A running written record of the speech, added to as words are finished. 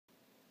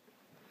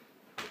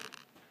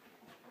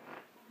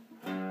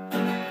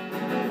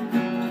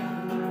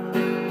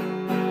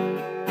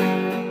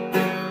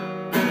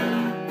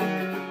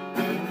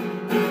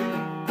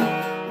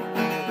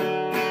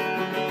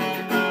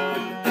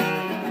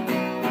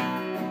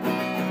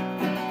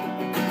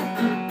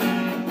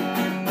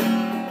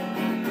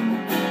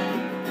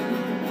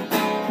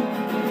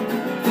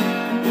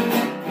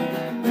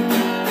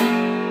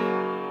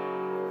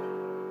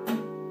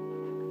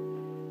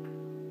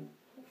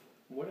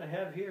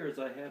here is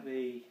I have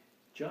a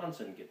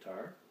Johnson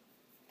guitar.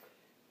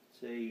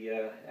 It's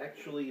a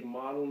actually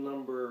model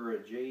number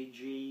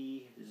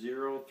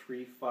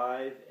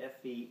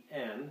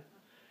JG035FEN,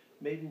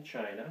 made in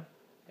China,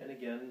 and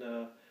again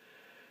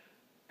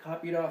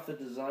copied off the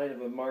design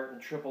of a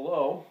Martin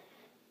 000.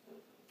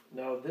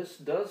 Now this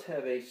does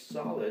have a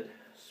solid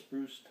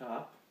spruce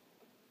top,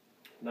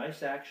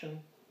 nice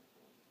action,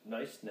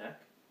 nice neck,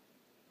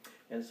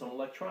 and some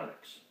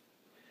electronics.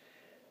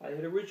 I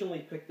had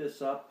originally picked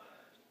this up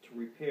to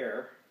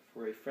repair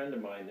for a friend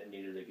of mine that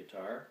needed a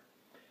guitar.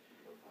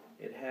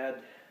 It had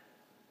a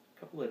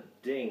couple of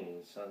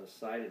dings on the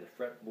side of the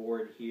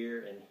fretboard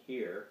here and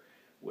here,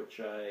 which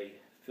I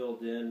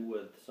filled in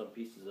with some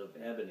pieces of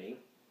ebony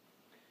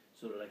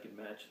so that I could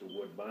match the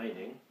wood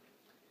binding.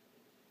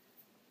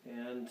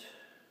 And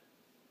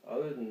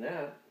other than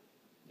that,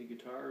 the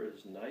guitar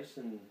is nice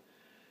and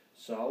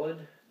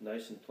solid,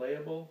 nice and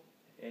playable,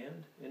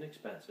 and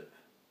inexpensive.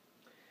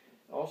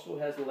 Also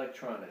has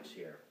electronics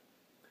here.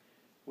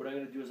 What I'm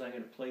going to do is I'm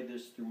going to play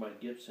this through my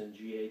Gibson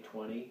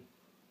GA20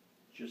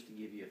 just to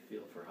give you a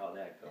feel for how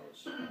that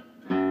goes.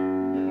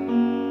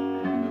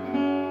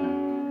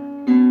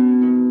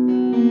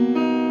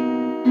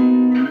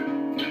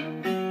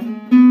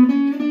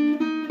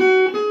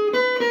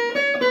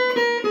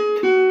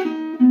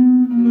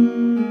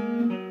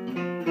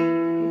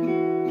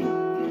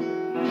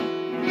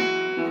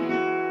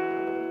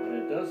 And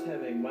it does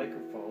have a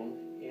microphone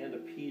and a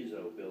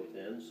piezo built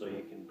in, so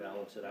you can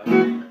balance it out.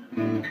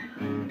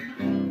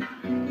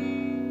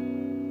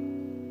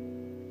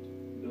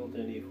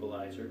 Built-in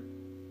equalizer.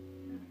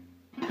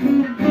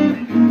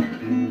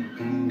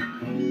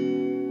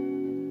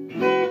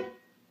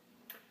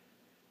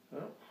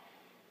 Well,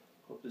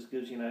 hope this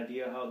gives you an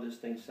idea how this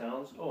thing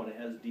sounds. Oh, and it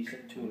has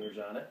decent tuners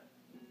on it.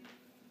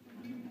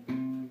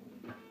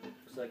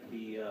 Looks like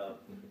the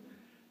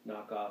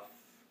knockoff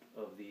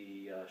of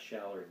the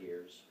Schaller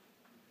gears.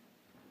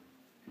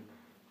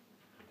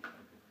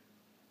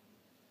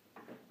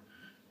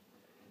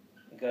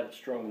 Got it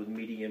strung with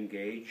medium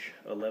gauge,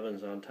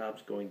 11s on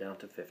tops going down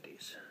to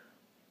 50s.